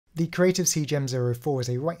The Creative Siege M04 is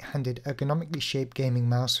a right-handed ergonomically shaped gaming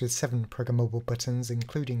mouse with 7 programmable buttons,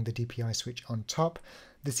 including the DPI switch on top.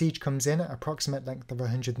 The Siege comes in at an approximate length of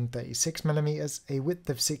 136mm, a width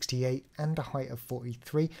of 68 and a height of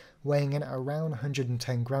 43, weighing in at around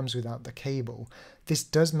 110 grams without the cable. This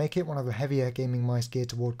does make it one of the heavier gaming mice geared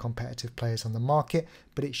toward competitive players on the market,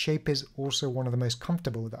 but its shape is also one of the most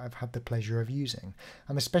comfortable that I've had the pleasure of using.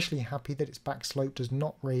 I'm especially happy that its back slope does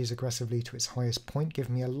not raise aggressively to its highest point,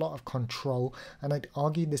 giving me a lot of control, and I'd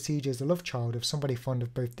argue the Siege is the love child of somebody fond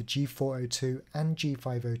of both the G402 and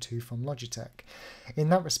G502 from Logitech.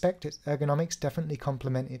 In that respect, its ergonomics definitely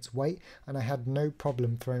complement its weight, and I had no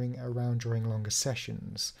problem throwing it around during longer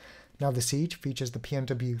sessions. Now the Siege features the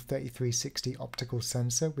PMW3360 optical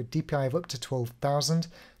sensor with DPI of up to 12,000.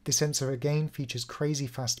 The sensor again features crazy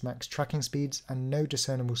fast max tracking speeds and no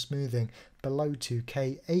discernible smoothing below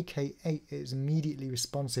 2K, aka it is immediately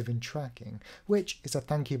responsive in tracking, which is a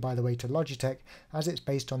thank you by the way to Logitech, as it's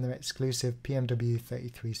based on their exclusive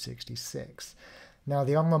PMW3366. Now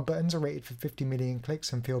the on-run buttons are rated for 50 million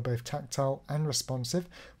clicks and feel both tactile and responsive,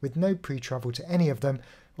 with no pre-travel to any of them,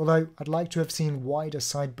 although I'd like to have seen wider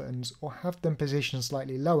side buttons or have them positioned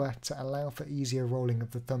slightly lower to allow for easier rolling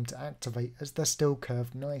of the thumb to activate, as they're still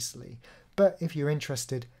curved nicely. But if you're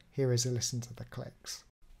interested, here is a listen to the clicks.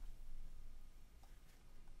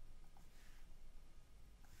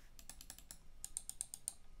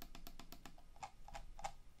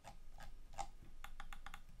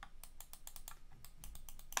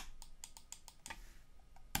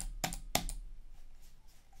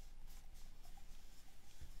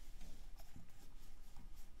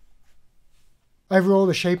 Overall,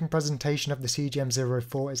 the shape and presentation of the Siege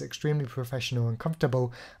M04 is extremely professional and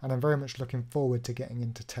comfortable, and I'm very much looking forward to getting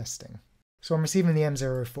into testing. So on receiving the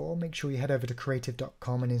M04, make sure you head over to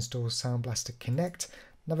creative.com and install Sound Blaster Connect,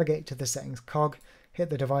 navigate to the settings cog, hit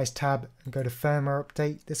the device tab and go to firmware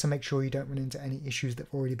update. This will make sure you don't run into any issues that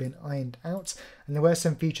have already been ironed out, and there were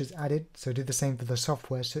some features added, so do the same for the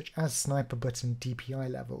software, such as sniper button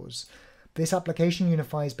DPI levels. This application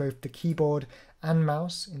unifies both the keyboard and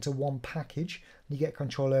mouse into one package. You get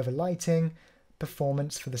control over lighting,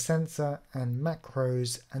 performance for the sensor, and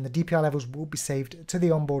macros, and the DPI levels will be saved to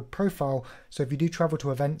the onboard profile, so if you do travel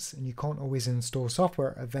to events and you can't always install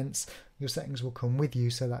software at events, your settings will come with you,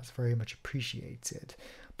 so that's very much appreciated.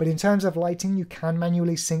 But in terms of lighting, you can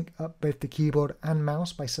manually sync up both the keyboard and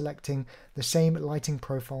mouse by selecting the same lighting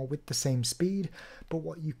profile with the same speed, but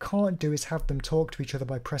what you can't do is have them talk to each other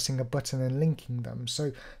by pressing a button and linking them.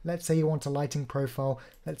 So let's say you want a lighting profile,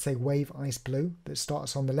 let's say Wave Ice Blue, that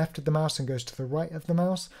starts on the left of the mouse and goes to the right of the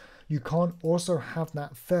mouse. You can't also have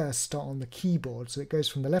that first start on the keyboard, so it goes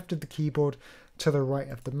from the left of the keyboard to the right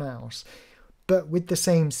of the mouse. But with the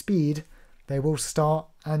same speed, they will start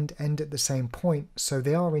and end at the same point, so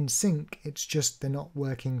they are in sync, it's just they're not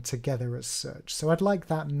working together as such. So I'd like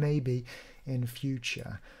that maybe in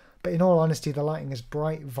future. But in all honesty, the lighting is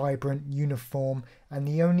bright, vibrant, uniform, and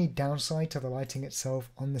the only downside to the lighting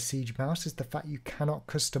itself on the Siege mouse is the fact you cannot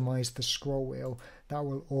customize the scroll wheel. That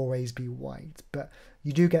will always be white, but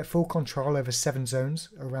you do get full control over 7 zones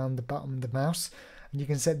around the bottom of the mouse, and you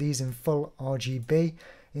can set these in full RGB,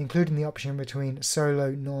 including the option between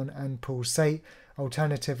solo, non and pulsate.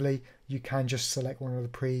 Alternatively, you can just select one of the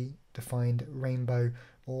pre-defined rainbow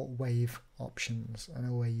or wave options and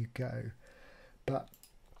away you go. But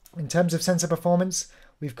in terms of sensor performance,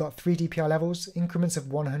 we've got 3 DPI levels, increments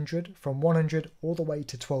of 100, from 100 all the way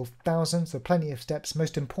to 12,000, so plenty of steps,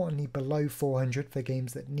 most importantly below 400 for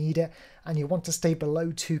games that need it, and you want to stay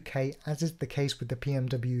below 2K, as is the case with the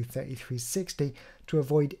PMW3360, to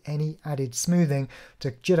avoid any added smoothing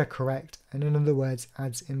to jitter correct, and in other words,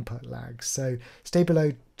 adds input lag. So stay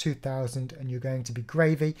below 2000 and you're going to be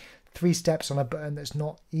gravy. 3 steps on a button that's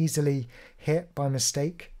not easily hit by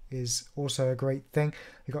mistake is also a great thing.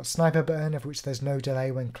 You've got sniper button, of which there's no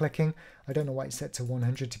delay when clicking. I don't know why it's set to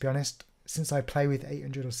 100 to be honest. Since I play with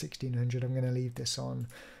 800 or 1600, I'm going to leave this on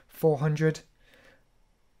 400.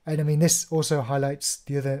 And I mean, this also highlights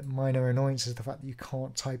the other minor annoyance, is the fact that you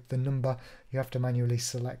can't type the number, you have to manually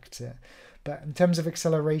select it. But in terms of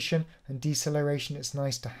acceleration and deceleration, it's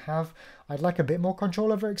nice to have. I'd like a bit more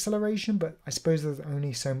control over acceleration, but I suppose there's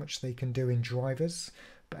only so much they can do in drivers.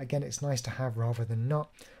 But again, it's nice to have rather than not.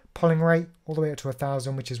 Polling rate all the way up to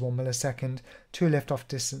 1000, which is 1 millisecond, 2 lift-off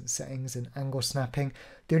distance settings and angle snapping.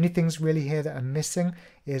 The only things really here that are missing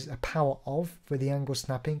is a power of for the angle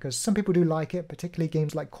snapping, because some people do like it, particularly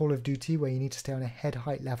games like Call of Duty where you need to stay on a head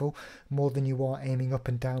height level more than you are aiming up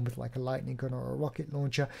and down with like a lightning gun or a rocket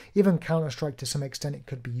launcher. Even Counter-Strike to some extent it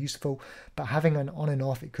could be useful, but having an on and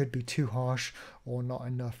off it could be too harsh or not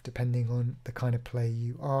enough depending on the kind of player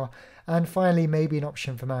you are. And finally, maybe an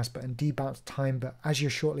option for mouse button debounce time, but as you're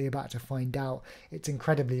shortly about to find out, it's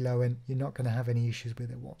incredibly low and you're not going to have any issues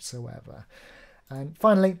with it whatsoever. And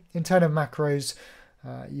finally, in terms of macros,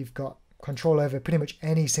 you've got control over pretty much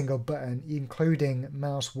any single button, including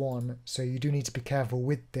mouse 1, so you do need to be careful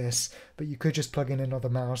with this, but you could just plug in another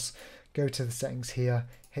mouse, go to the settings here,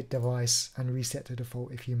 hit device and reset to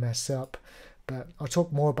default if you mess up. But I'll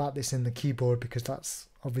talk more about this in the keyboard because that's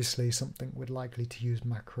obviously something we're likely to use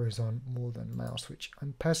macros on more than mouse, which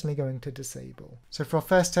I'm personally going to disable. So for our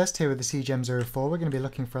first test here with the Siege M04, we're going to be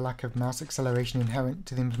looking for a lack of mouse acceleration inherent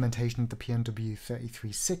to the implementation of the PNW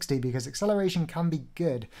 3360, because acceleration can be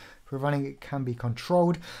good, providing it can be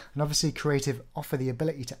controlled, and obviously Creative offer the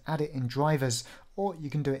ability to add it in drivers, or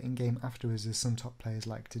you can do it in game afterwards as some top players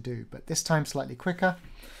like to do, but this time slightly quicker,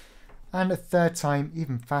 and a third time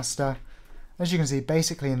even faster. As you can see,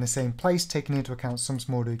 basically in the same place, taking into account some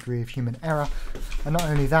small degree of human error. And not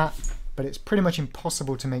only that, but it's pretty much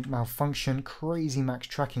impossible to make malfunction, crazy max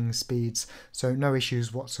tracking speeds, so no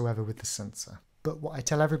issues whatsoever with the sensor. But what I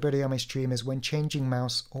tell everybody on my stream is when changing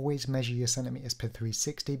mouse, always measure your centimeters per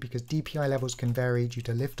 360 because DPI levels can vary due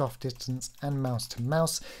to lift-off distance and mouse to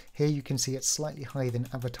mouse. Here you can see it's slightly higher than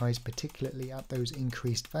advertised, particularly at those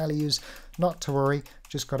increased values. Not to worry,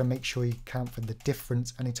 just got to make sure you account for the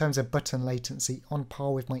difference. And in terms of button latency, on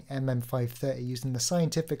par with my MM530 using the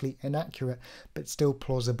scientifically inaccurate but still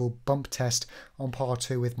plausible bump test, on par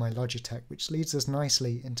too with my Logitech, which leads us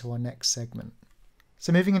nicely into our next segment.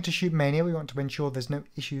 So moving into Shoot Mania, we want to ensure there's no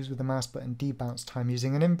issues with the mouse button debounce time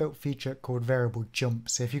using an inbuilt feature called variable jump.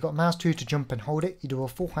 So if you've got mouse 2 to jump and hold it, you do a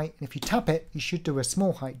full height, and if you tap it, you should do a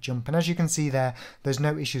small height jump. And as you can see there, there's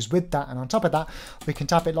no issues with that. And on top of that, we can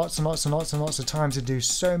tap it lots and lots and lots and lots of times and do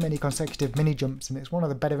so many consecutive mini jumps, and it's one of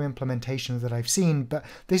the better implementations that I've seen. But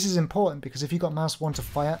this is important because if you've got mouse 1 to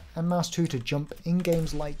fire and mouse 2 to jump in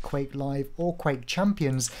games like Quake Live or Quake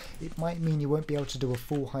Champions, it might mean you won't be able to do a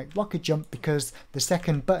full height rocket jump because the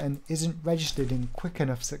second button isn't registered in quick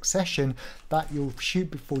enough succession that you'll shoot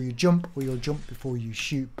before you jump or you'll jump before you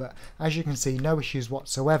shoot. But as you can see, no issues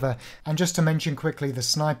whatsoever. And just to mention quickly the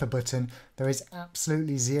sniper button, there is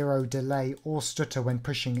absolutely zero delay or stutter when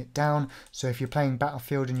pushing it down. So if you're playing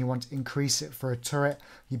Battlefield and you want to increase it for a turret,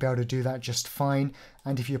 you'll be able to do that just fine.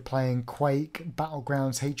 And if you're playing Quake,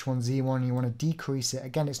 Battlegrounds, H1Z1, and you want to decrease it,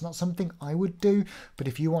 again, it's not something I would do, but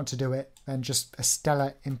if you want to do it, then just a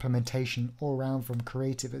stellar implementation all around from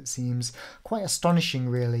Creative. It seems quite astonishing,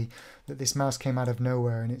 really, that this mouse came out of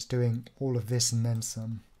nowhere and it's doing all of this and then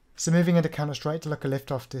some. So moving into Counter-Strike to look at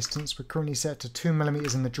lift-off distance, we're currently set to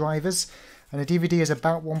 2mm in the drivers, and the DVD is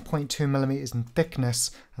about 1.2mm in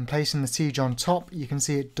thickness, and placing the Siege on top, you can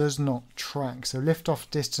see it does not track. So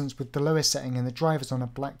lift-off distance with the lowest setting in the drivers on a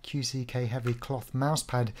black QCK heavy cloth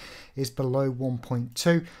mousepad is below 1.2,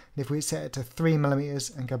 and if we set it to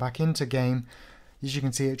 3mm and go back into game, as you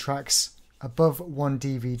can see it tracks above 1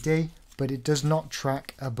 DVD, but it does not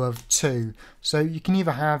track above 2. So you can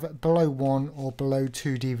either have below 1 or below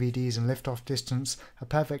 2 DVDs in lift-off distance, a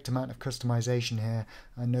perfect amount of customization here,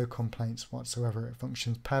 and no complaints whatsoever. It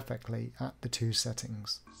functions perfectly at the 2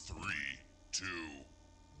 settings. 3, 2,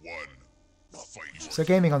 1. Fight. So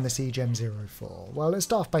gaming on the Siege M04. Well, let's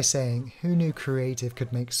start off by saying, who knew Creative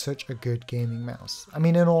could make such a good gaming mouse? I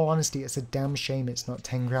mean, in all honesty, it's a damn shame it's not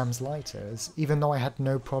 10 grams lighter, as even though I had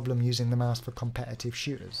no problem using the mouse for competitive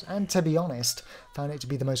shooters, and to be honest, found it to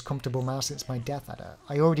be the most comfortable mouse since my death adder,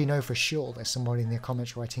 I already know for sure there's somebody in the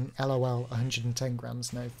comments writing, LOL, 110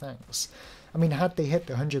 grams, no thanks. I mean, had they hit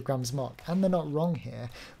the 100 grams mark, and they're not wrong here,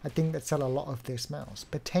 I think they'd sell a lot of this mouse.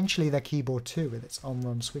 Potentially their keyboard too with its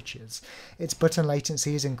on-run switches. Its button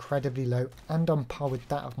latency is incredibly low and on par with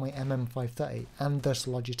that of my MM530 and thus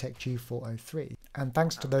Logitech G403. And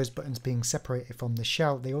thanks to those buttons being separated from the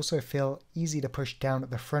shell, they also feel easy to push down at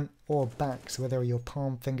the front or back, so whether your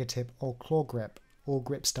palm, fingertip or claw grip, all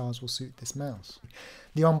grip styles will suit this mouse.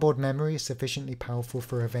 The onboard memory is sufficiently powerful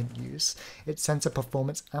for event use. Its sensor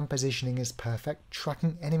performance and positioning is perfect.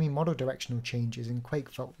 Tracking enemy model directional changes in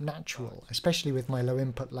Quake felt natural, especially with my low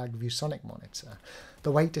input lag ViewSonic monitor.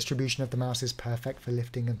 The weight distribution of the mouse is perfect for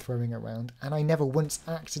lifting and throwing around, and I never once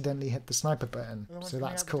accidentally hit the sniper button, so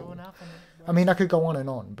that's cool. I mean, I could go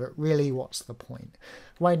on, but really, what's the point?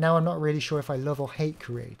 Right now, I'm not really sure if I love or hate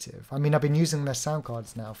Creative. I mean, I've been using their sound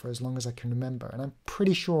cards now for as long as I can remember, and I'm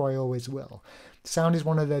pretty sure I always will. Sound is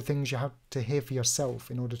one of the things you have to hear for yourself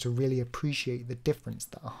in order to really appreciate the difference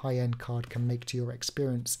that a high-end card can make to your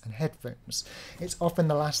experience and headphones. It's often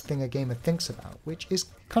the last thing a gamer thinks about, which is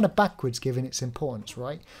kind of backwards given its importance,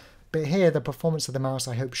 right? But here, the performance of the mouse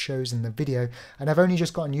I hope shows in the video, and I've only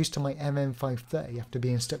just gotten used to my MM530 after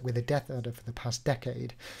being stuck with a death adder for the past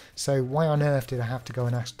decade. So why on earth did I have to go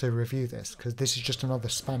and ask to review this? Because this is just another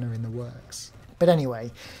spanner in the works. But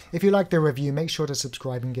anyway, if you like the review, make sure to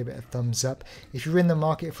subscribe and give it a thumbs up. If you're in the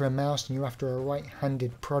market for a mouse and you're after a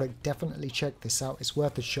right-handed product, definitely check this out. It's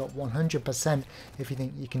worth a shot 100% if you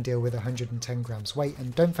think you can deal with 110 grams weight.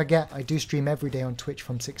 And don't forget, I do stream every day on Twitch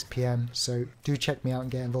from 6 PM, so do check me out and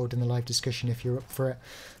get involved in the live discussion if you're up for it.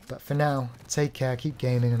 But for now, take care, keep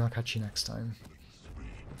gaming, and I'll catch you next time.